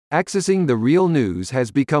accessing the real news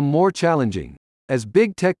has become more challenging, as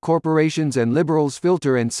big tech corporations and liberals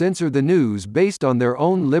filter and censor the news based on their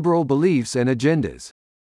own liberal beliefs and agendas.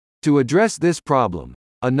 To address this problem,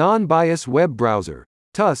 a non-biased web browser,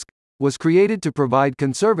 Tusk, was created to provide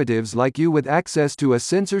conservatives like you with access to a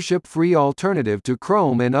censorship-free alternative to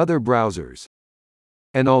Chrome and other browsers.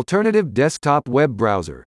 An alternative desktop web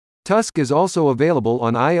browser, Tusk is also available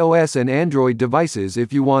on iOS and Android devices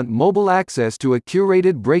if you want mobile access to a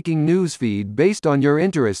curated breaking news feed based on your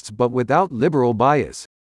interests but without liberal bias.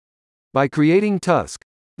 By creating Tusk,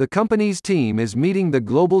 the company's team is meeting the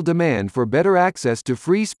global demand for better access to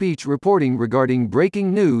free speech reporting regarding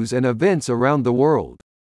breaking news and events around the world.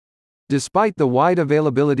 Despite the wide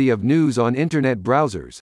availability of news on internet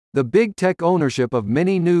browsers, the big tech ownership of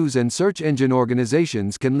many news and search engine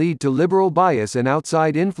organizations can lead to liberal bias and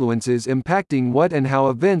outside influences impacting what and how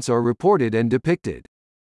events are reported and depicted.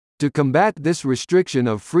 To combat this restriction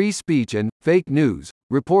of free speech and fake news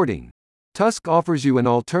reporting, Tusk offers you an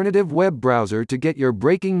alternative web browser to get your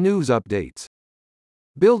breaking news updates.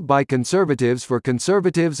 Built by conservatives for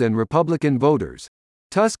conservatives and Republican voters,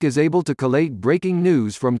 Tusk is able to collate breaking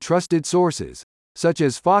news from trusted sources, such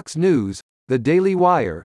as Fox News, The Daily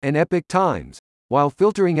Wire, and Epoch Times, while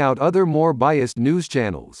filtering out other more biased news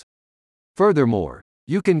channels. Furthermore,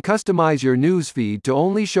 you can customize your news feed to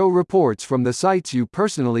only show reports from the sites you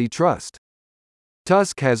personally trust.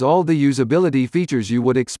 Tusk has all the usability features you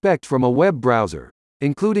would expect from a web browser,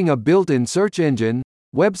 including a built-in search engine,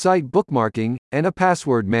 website bookmarking, and a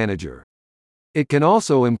password manager. It can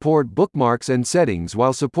also import bookmarks and settings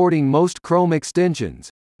while supporting most Chrome extensions,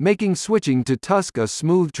 making switching to Tusk a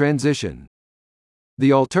smooth transition.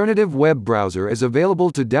 The alternative web browser is available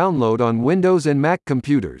to download on Windows and Mac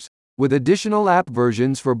computers, with additional app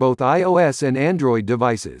versions for both iOS and Android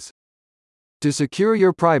devices. To secure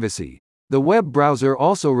your privacy, the web browser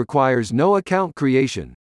also requires no account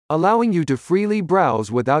creation, allowing you to freely browse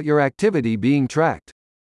without your activity being tracked.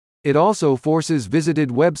 It also forces visited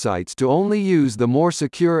websites to only use the more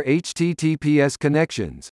secure HTTPS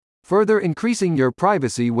connections, further increasing your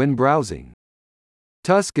privacy when browsing.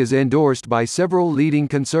 Tusk is endorsed by several leading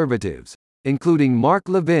conservatives, including Mark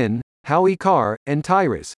Levin, Howie Carr, and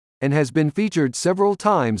Tyrus, and has been featured several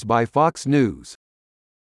times by Fox News.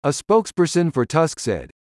 A spokesperson for Tusk said,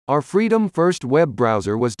 "Our Freedom First web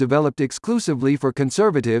browser was developed exclusively for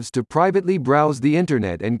conservatives to privately browse the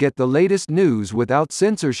internet and get the latest news without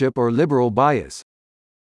censorship or liberal bias.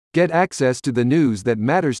 Get access to the news that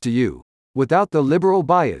matters to you, without the liberal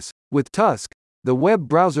bias, with Tusk, the web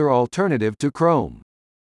browser alternative to Chrome."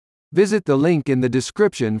 Visit the link in the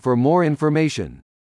description for more information.